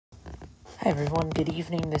Hi everyone, good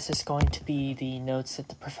evening. This is going to be the notes that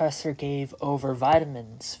the professor gave over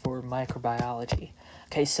vitamins for microbiology.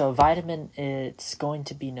 Okay, so vitamin, it's going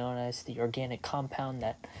to be known as the organic compound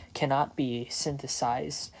that cannot be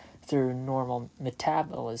synthesized through normal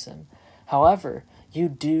metabolism. However, you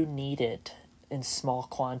do need it in small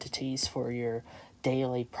quantities for your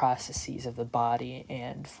daily processes of the body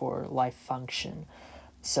and for life function.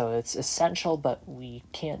 So it's essential, but we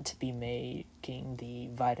can't be making the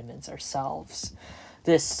vitamins ourselves.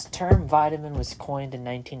 This term vitamin was coined in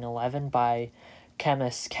 1911 by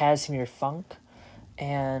chemist Casimir Funk,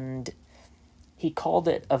 and he called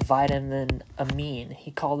it a vitamin amine.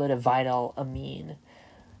 He called it a vital amine.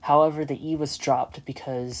 However, the E was dropped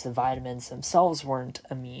because the vitamins themselves weren't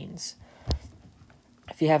amines.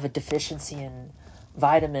 If you have a deficiency in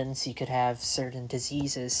vitamins, you could have certain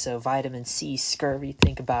diseases. So vitamin C, scurvy,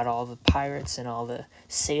 think about all the pirates and all the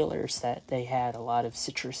sailors that they had a lot of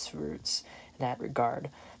citrus fruits in that regard.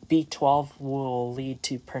 B12 will lead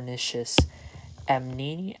to pernicious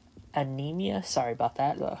anemia. Sorry about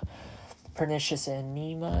that. Pernicious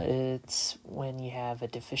anemia, it's when you have a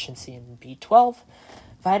deficiency in B12.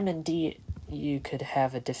 Vitamin D, you could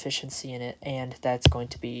have a deficiency in it, and that's going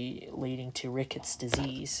to be leading to rickets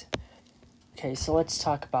disease. Okay, so let's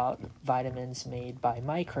talk about vitamins made by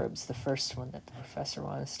microbes. The first one that the professor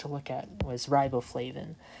wanted us to look at was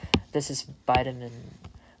riboflavin. This is vitamin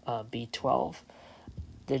B12.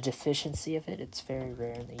 The deficiency of it, it's very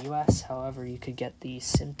rare in the U.S. However, you could get these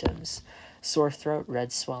symptoms: sore throat,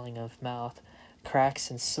 red swelling of mouth,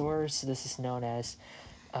 cracks and sores. This is known as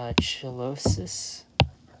cheilosis.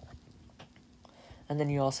 And then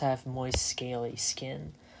you also have moist, scaly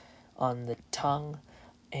skin on the tongue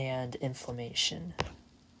and inflammation.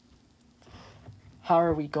 How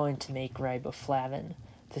are we going to make riboflavin?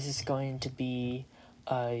 This is going to be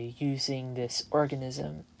using this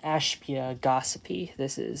organism, Ashbia gossypi.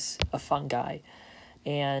 This is a fungi,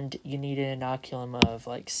 and you need an inoculum of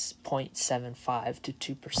like 0.75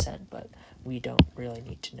 to 2%, but we don't really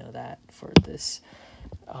need to know that for this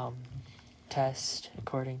test,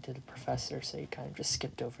 according to the professor, so you kind of just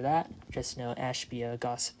skipped over that. Just know Ashbia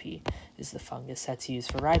gossypi is the fungus that's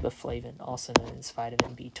used for riboflavin, also known as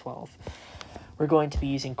vitamin B12. We're going to be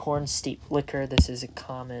using corn steep liquor. This is a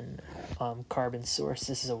common carbon source.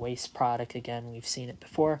 This is a waste product. Again, we've seen it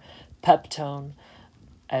before. Peptone,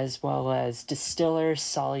 as well as distillers,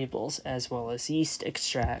 solubles, as well as yeast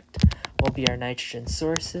extract will be our nitrogen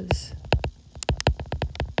sources.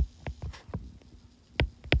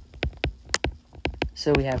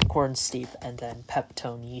 So we have corn steep and then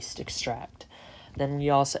peptone yeast extract. Then we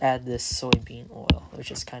also add this soybean oil, which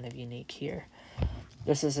is kind of unique here.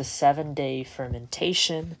 This is a 7-day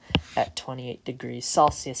fermentation at 28 degrees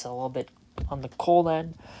Celsius, a little bit on the cold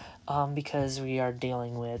end because we are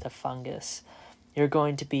dealing with a fungus. You're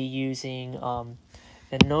going to be using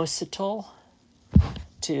inositol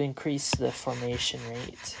to increase the formation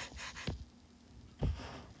rate,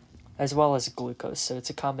 as well as glucose. So it's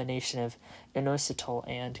a combination of inositol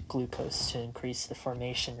and glucose to increase the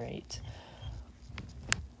formation rate.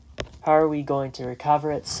 How are we going to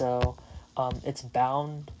recover it? So it's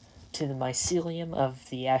bound to the mycelium of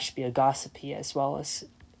the Ashbia gossypi, as well as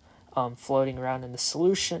floating around in the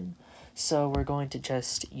solution. So we're going to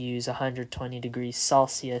just use 120 degrees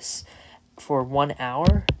Celsius for 1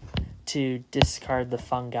 hour to discard the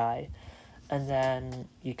fungi. And then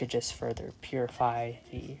you could just further purify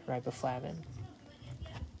the riboflavin.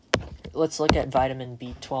 Let's look at vitamin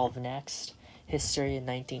B12 next. History in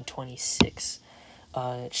 1926.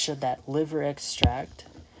 It showed that liver extract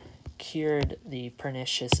cured the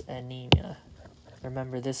pernicious anemia.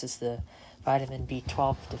 Remember, this is the vitamin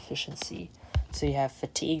B12 deficiency. So you have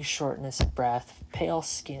fatigue, shortness of breath, pale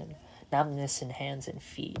skin, numbness in hands and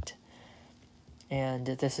feet. And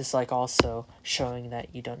this is like also showing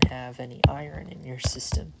that you don't have any iron in your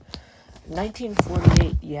system.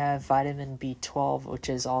 1948, you have vitamin B12, which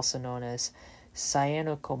is also known as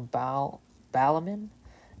cyanocobalamin,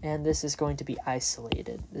 and this is going to be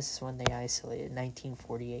isolated. This is when they isolated,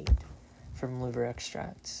 1948, from liver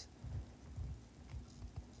extracts.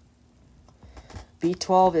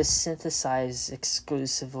 B12 is synthesized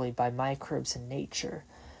exclusively by microbes in nature,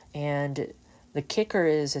 and the kicker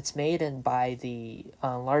is it's made by the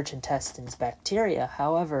large intestine's bacteria.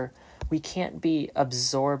 However, we can't be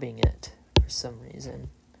absorbing it for some reason.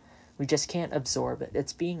 We just can't absorb it.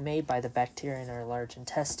 It's being made by the bacteria in our large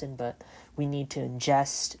intestine, but we need to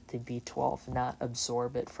ingest the B12, not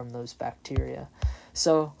absorb it from those bacteria.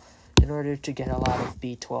 So in order to get a lot of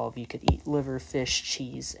B12, you could eat liver, fish,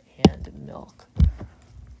 cheese, and milk,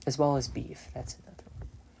 as well as beef. That's another one.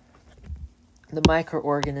 the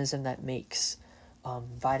microorganism that makes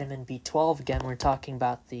vitamin B12, again, we're talking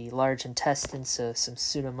about the large intestine, so some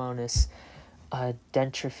Pseudomonas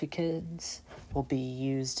denitrificans will be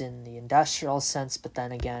used in the industrial sense, but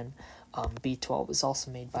then again, B12 is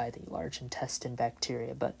also made by the large intestine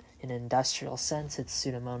bacteria, but in an industrial sense, it's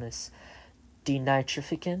Pseudomonas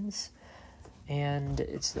denitrificans, and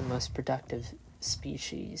it's the most productive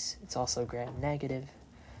species. It's also gram-negative,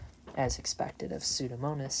 as expected, of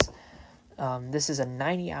Pseudomonas. This is a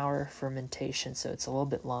 90-hour fermentation, so it's a little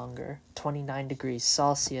bit longer. 29 degrees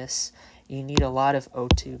Celsius. You need a lot of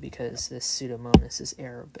O2 because this Pseudomonas is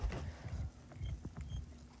aerobic.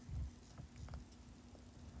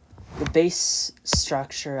 The base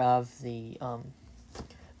structure of the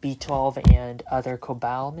B12 and other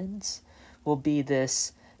cobalamins will be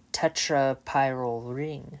this tetrapyrrole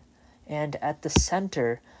ring. And at the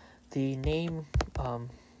center, the name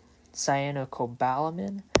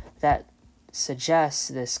cyanocobalamin, that suggests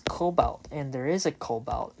this cobalt, and there is a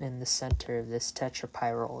cobalt in the center of this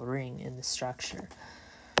tetrapyrrole ring in the structure.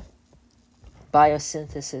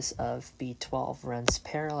 Biosynthesis of B12 runs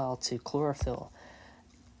parallel to chlorophyll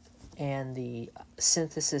and the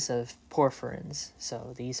synthesis of porphyrins.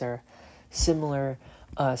 So these are similar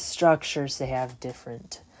structures. They have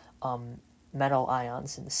different metal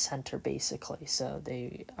ions in the center, basically. So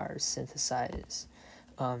they are synthesized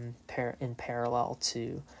in parallel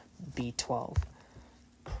to B12.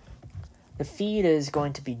 The feed is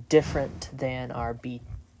going to be different than our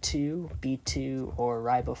B2 or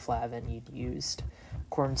riboflavin you'd used.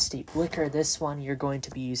 Corn steep liquor, this one you're going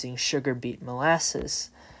to be using sugar beet molasses.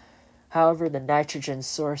 However, the nitrogen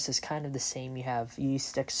source is kind of the same. You have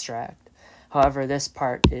yeast extract. However, this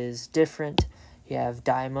part is different. You have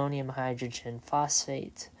diammonium hydrogen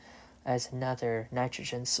phosphate as another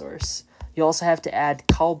nitrogen source. You also have to add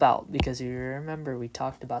cobalt because you remember we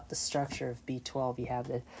talked about the structure of B12. You have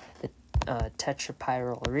the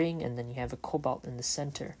tetrapyrrole ring, and then you have a cobalt in the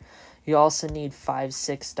center. You also need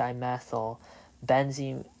 5,6-dimethyl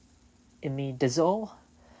benzimidazole,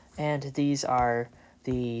 and these are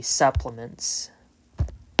the supplements.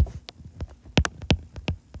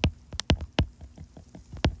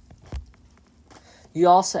 You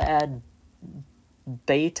also add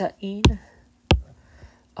betaine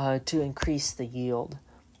to increase the yield.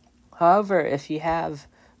 However, if you have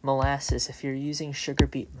molasses, if you're using sugar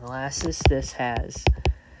beet molasses, this has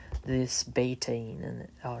this betaine in it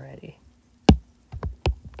already.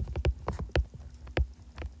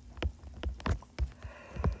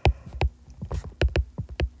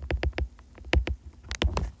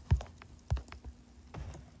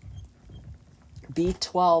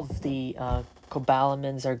 B12, the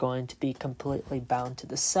cobalamins are going to be completely bound to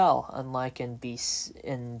the cell, unlike in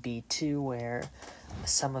B2 where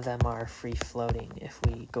some of them are free-floating. If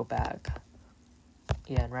we go back,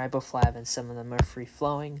 in riboflavin, some of them are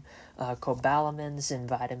free-flowing. Cobalamins in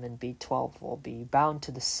vitamin B12 will be bound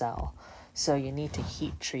to the cell, so you need to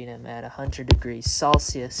heat treat them at 100 degrees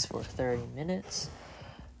Celsius for 30 minutes.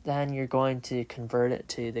 Then you're going to convert it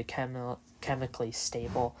to the chemically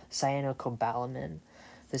stable cyanocobalamin.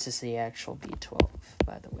 This is the actual B12,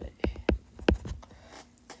 by the way.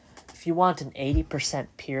 If you want an 80%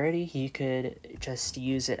 purity, you could just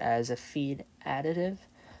use it as a feed additive.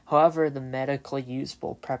 However, the medically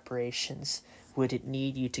usable preparations would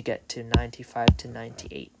need you to get to 95 to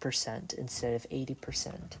 98% instead of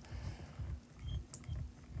 80%.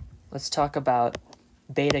 Let's talk about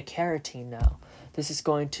beta-carotene now. This is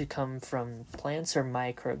going to come from plants or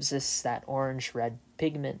microbes. This is that orange-red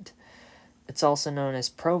pigment. It's also known as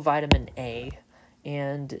provitamin A,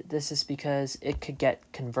 and this is because it could get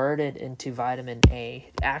converted into vitamin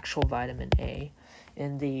A, actual vitamin A,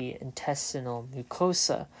 in the intestinal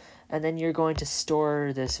mucosa, and then you're going to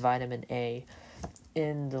store this vitamin A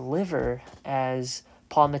in the liver as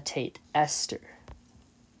palmitate ester.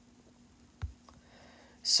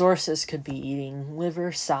 Sources could be eating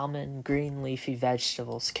liver, salmon, green leafy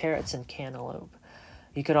vegetables, carrots, and cantaloupe.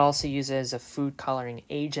 You could also use it as a food coloring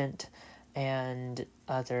agent and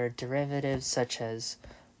other derivatives such as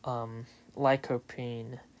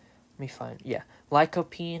lycopene.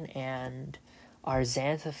 Lycopene and our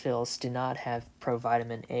xanthophylls do not have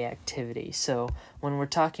provitamin A activity. So when we're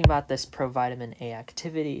talking about this provitamin A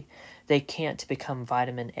activity, they can't become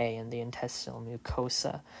vitamin A in the intestinal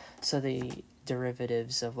mucosa. So the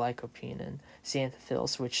derivatives of lycopene and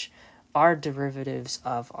xanthophylls, which are derivatives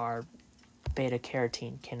of our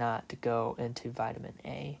beta-carotene, cannot go into vitamin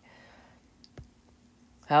A.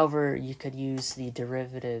 However, you could use the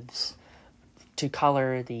derivatives to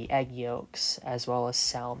color the egg yolks as well as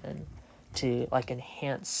salmon to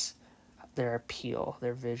enhance their appeal,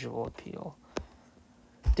 their visual appeal.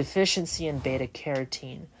 Deficiency in beta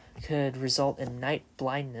carotene could result in night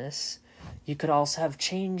blindness. You could also have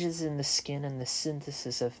changes in the skin and the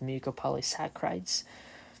synthesis of mucopolysaccharides.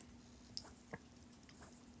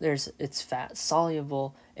 It's fat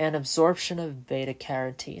soluble, and absorption of beta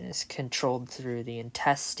carotene is controlled through the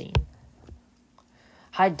intestine.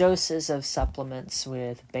 High doses of supplements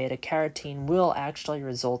with beta carotene will actually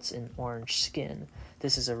result in orange skin.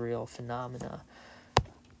 This is a real phenomena.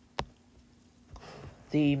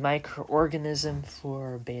 The microorganism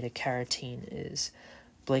for beta carotene is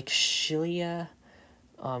Blakeschlia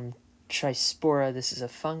trispora. This is a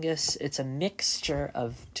fungus. It's a mixture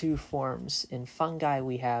of two forms. In fungi,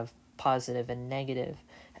 we have positive and negative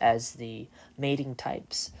as the mating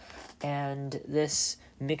types, and this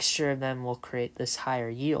mixture of them will create this higher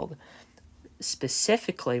yield.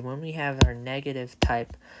 Specifically, when we have our negative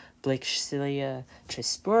type, Blakeschlia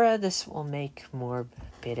trispora, this will make more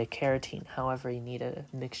beta carotene. However, you need a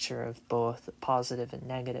mixture of both positive and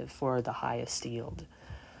negative for the highest yield.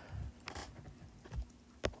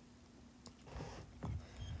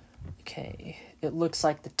 Okay, it looks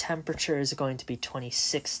like the temperature is going to be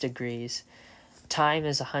 26 degrees. Time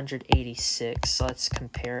is 186. Let's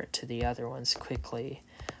compare it to the other ones quickly.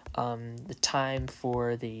 The time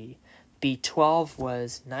for the B12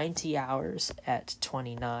 was 90 hours at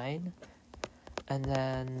 29, and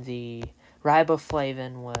then the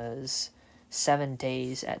riboflavin was 7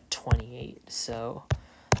 days at 28. So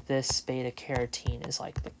this beta carotene is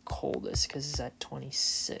like the coldest because it's at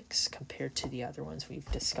 26 compared to the other ones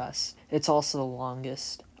we've discussed. It's also the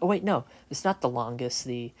longest. Oh wait, no, it's not the longest.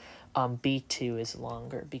 The B2 is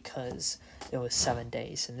longer because it was 7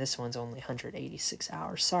 days, and this one's only 186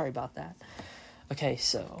 hours. Sorry about that. Okay,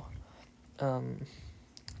 so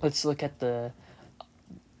let's look at the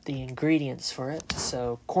ingredients for it.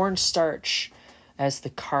 So cornstarch as the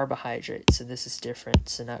carbohydrate. So this is different.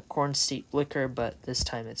 So not corn steep liquor, but this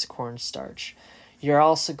time it's cornstarch. You're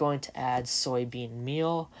also going to add soybean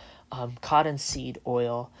meal, cottonseed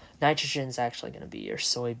oil. Nitrogen is actually going to be your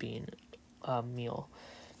soybean meal.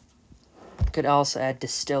 You could also add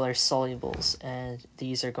distiller solubles, and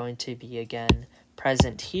these are going to be again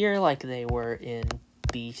present here like they were in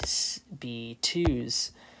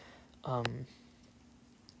B2's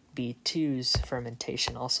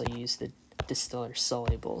fermentation. Also use the distiller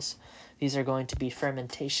solubles. These are going to be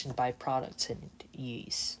fermentation byproducts in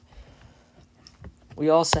yeast. We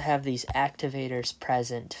also have these activators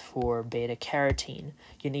present for beta carotene.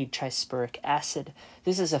 You need trisporic acid.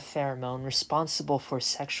 This is a pheromone responsible for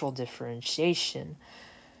sexual differentiation.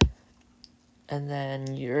 And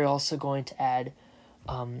then you're also going to add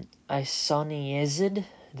isoniazid.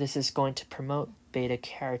 This is going to promote beta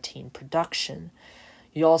carotene production.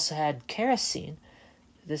 You also had kerosene.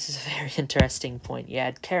 This is a very interesting point. You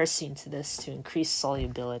add kerosene to this to increase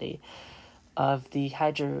solubility of the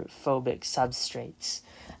hydrophobic substrates.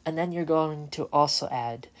 And then you're going to also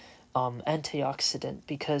add antioxidant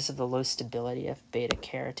because of the low stability of beta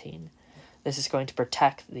carotene. This is going to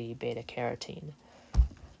protect the beta carotene.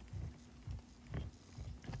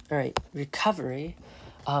 Alright, recovery.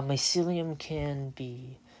 Mycelium can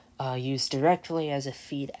be used directly as a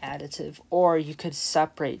feed additive, or you could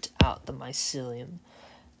separate out the mycelium.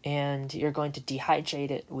 And you're going to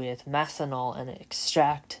dehydrate it with methanol and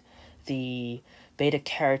extract the beta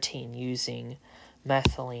carotene using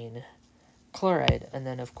methylene chloride. And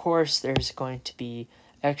then, of course, there's going to be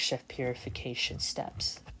extra purification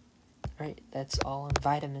steps. All right, that's all on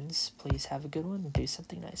vitamins. Please have a good one and do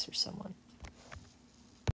something nice for someone.